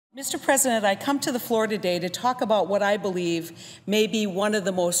Mr. President, I come to the floor today to talk about what I believe may be one of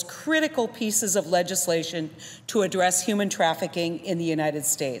the most critical pieces of legislation to address human trafficking in the United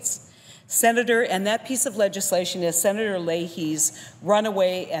States. And that piece of legislation is Senator Leahy's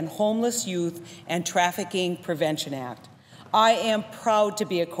Runaway and Homeless Youth and Trafficking Prevention Act. I am proud to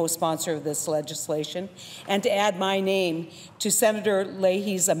be a co-sponsor of this legislation and to add my name to Senator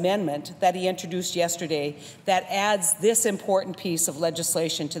Leahy's amendment that he introduced yesterday that adds this important piece of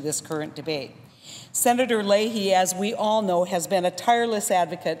legislation to this current debate. Senator Leahy, as we all know, has been a tireless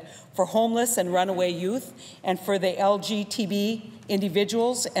advocate for homeless and runaway youth and for the LGBTQ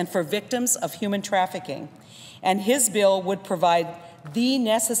individuals and for victims of human trafficking. And his bill would provide the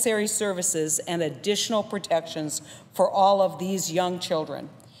necessary services and additional protections for all of these young children.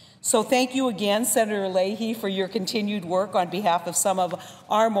 So thank you again, Senator Leahy, for your continued work on behalf of some of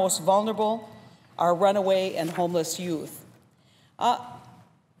our most vulnerable, our runaway and homeless youth.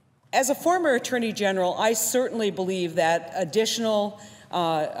 As a former Attorney General, I certainly believe that additional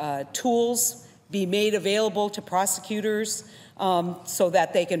tools be made available to prosecutors so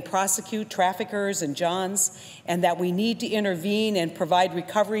that they can prosecute traffickers and johns, and that we need to intervene and provide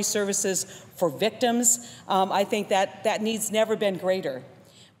recovery services for victims. I think that need's never been greater.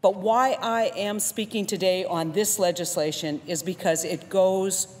 But why I am speaking today on this legislation is because it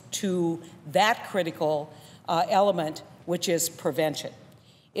goes to that critical element, which is prevention.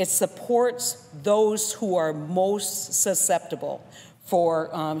 It supports those who are most susceptible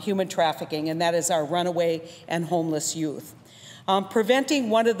for human trafficking, and that is our runaway and homeless youth. Preventing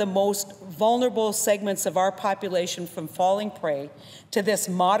one of the most vulnerable segments of our population from falling prey to this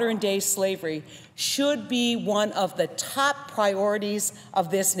modern-day slavery should be one of the top priorities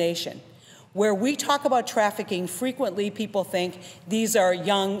of this nation. Where we talk about trafficking, frequently people think these are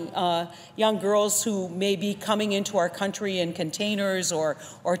young girls who may be coming into our country in containers or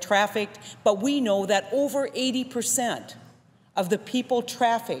trafficked, but we know that over 80% of the people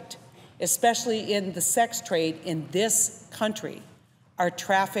trafficked, especially in the sex trade in this country, are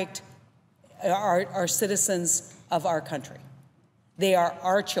citizens of our country. They are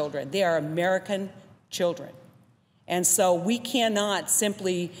our children. They are American children. And so we cannot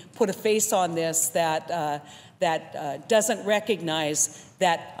simply put a face on this that doesn't recognize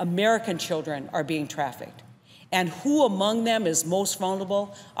that American children are being trafficked. And who among them is most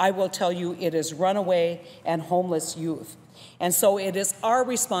vulnerable? I will tell you, it is runaway and homeless youth. And so it is our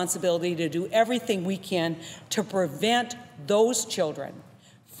responsibility to do everything we can to prevent those children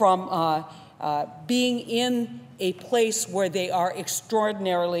from being in a place where they are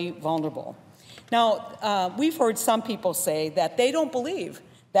extraordinarily vulnerable. Now, we've heard some people say that they don't believe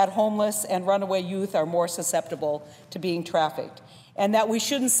that homeless and runaway youth are more susceptible to being trafficked, and that we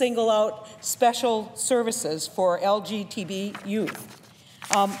shouldn't single out special services for LGBT youth.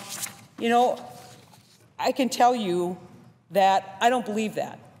 You know, I can tell you that I don't believe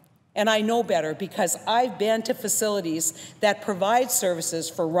that. And I know better because I've been to facilities that provide services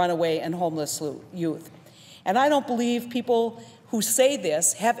for runaway and homeless youth. And I don't believe people who say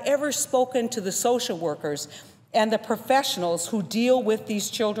this have ever spoken to the social workers and the professionals who deal with these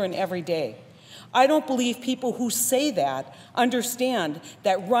children every day. I don't believe people who say that understand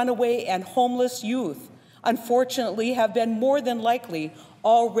that runaway and homeless youth, unfortunately, have been more than likely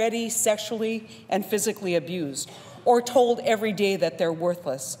already sexually and physically abused, or told every day that they're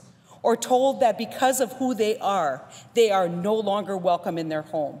worthless, or told that because of who they are no longer welcome in their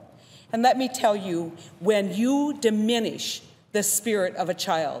home. And let me tell you, when you diminish the spirit of a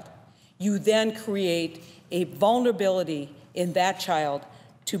child, you then create a vulnerability in that child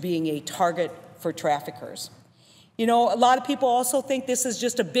to being a target for traffickers. You know, a lot of people also think this is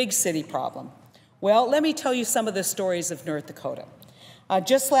just a big city problem. Well, let me tell you some of the stories of North Dakota.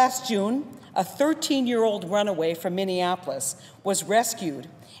 Just last June, a 13-year-old runaway from Minneapolis was rescued,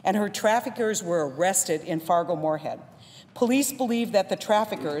 and her traffickers were arrested in Fargo-Moorhead. Police believe that the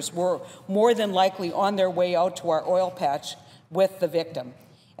traffickers were more than likely on their way out to our oil patch with the victim,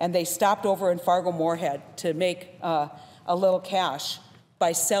 and they stopped over in Fargo-Moorhead to make a little cash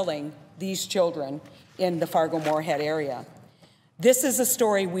by selling these children in the Fargo-Moorhead area. This is a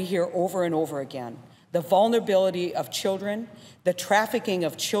story we hear over and over again: the vulnerability of children, the trafficking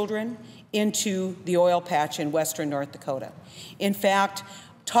of children into the oil patch in western North Dakota. In fact,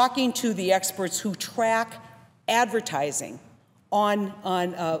 talking to the experts who track advertising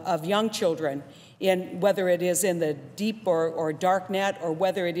of young children, whether it is in the deep or dark net, or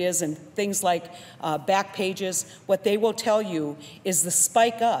whether it is in things like back pages, what they will tell you is the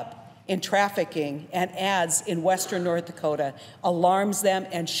spike up in trafficking and ads in western North Dakota alarms them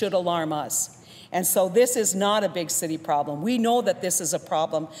and should alarm us. And so this is not a big city problem. We know that this is a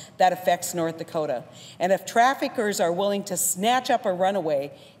problem that affects North Dakota. And if traffickers are willing to snatch up a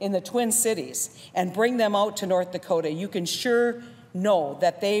runaway in the Twin Cities and bring them out to North Dakota, you can sure know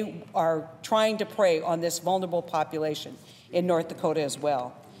that they are trying to prey on this vulnerable population in North Dakota as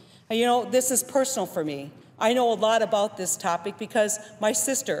well. And you know, this is personal for me. I know a lot about this topic because my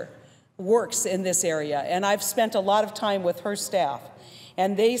sister works in this area, and I've spent a lot of time with her staff.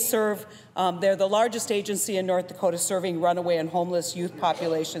 And they serve, they're the largest agency in North Dakota serving runaway and homeless youth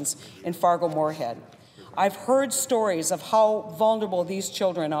populations in Fargo-Moorhead. I've heard stories of how vulnerable these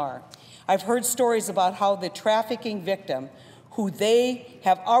children are. I've heard stories about how the trafficking victim, who they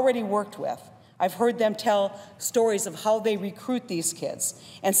have already worked with, I've heard them tell stories of how they recruit these kids.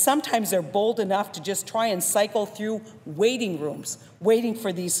 And sometimes they're bold enough to just try and cycle through waiting rooms, waiting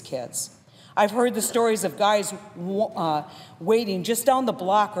for these kids. I've heard the stories of guys waiting just down the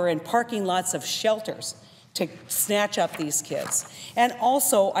block or in parking lots of shelters to snatch up these kids. And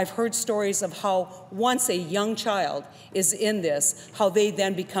also, I've heard stories of how once a young child is in this, how they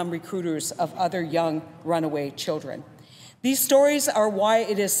then become recruiters of other young runaway children. These stories are why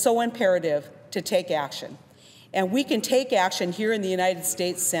it is so imperative to take action. And we can take action here in the United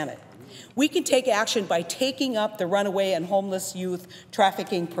States Senate. We can take action by taking up the Runaway and Homeless Youth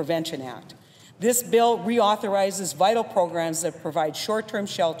Trafficking Prevention Act. This bill reauthorizes vital programs that provide short-term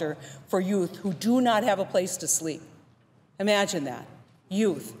shelter for youth who do not have a place to sleep. Imagine that.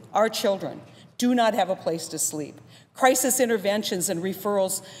 Youth, our children, do not have a place to sleep. Crisis interventions and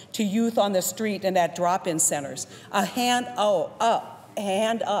referrals to youth on the street and at drop-in centers. A hand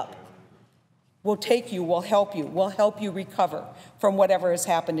up. We'll take you, we'll help you recover from whatever has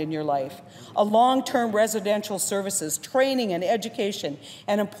happened in your life. A long-term residential services, training and education,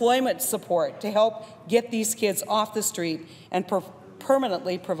 and employment support to help get these kids off the street and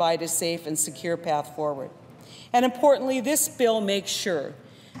permanently provide a safe and secure path forward. And importantly, this bill makes sure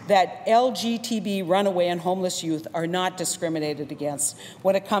that LGTB runaway and homeless youth are not discriminated against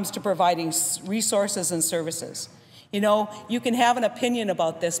when it comes to providing resources and services. You know, you can have an opinion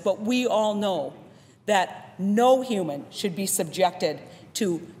about this, but we all know that no human should be subjected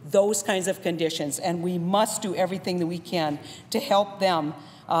to those kinds of conditions, and we must do everything that we can to help them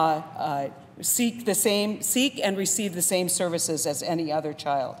seek and receive the same services as any other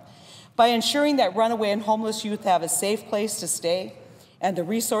child. By ensuring that runaway and homeless youth have a safe place to stay and the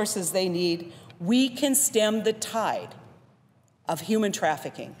resources they need, we can stem the tide of human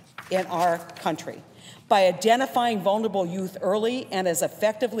trafficking in our country. By identifying vulnerable youth early and as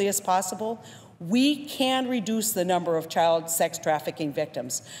effectively as possible, we can reduce the number of child sex trafficking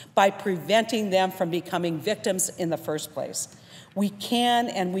victims by preventing them from becoming victims in the first place. We can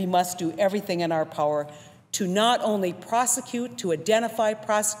and we must do everything in our power to not only prosecute, to identify,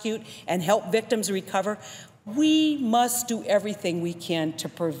 prosecute, and help victims recover. We must do everything we can to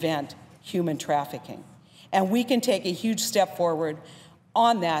prevent human trafficking. And we can take a huge step forward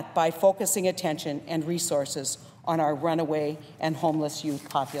on that by focusing attention and resources on our runaway and homeless youth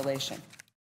population.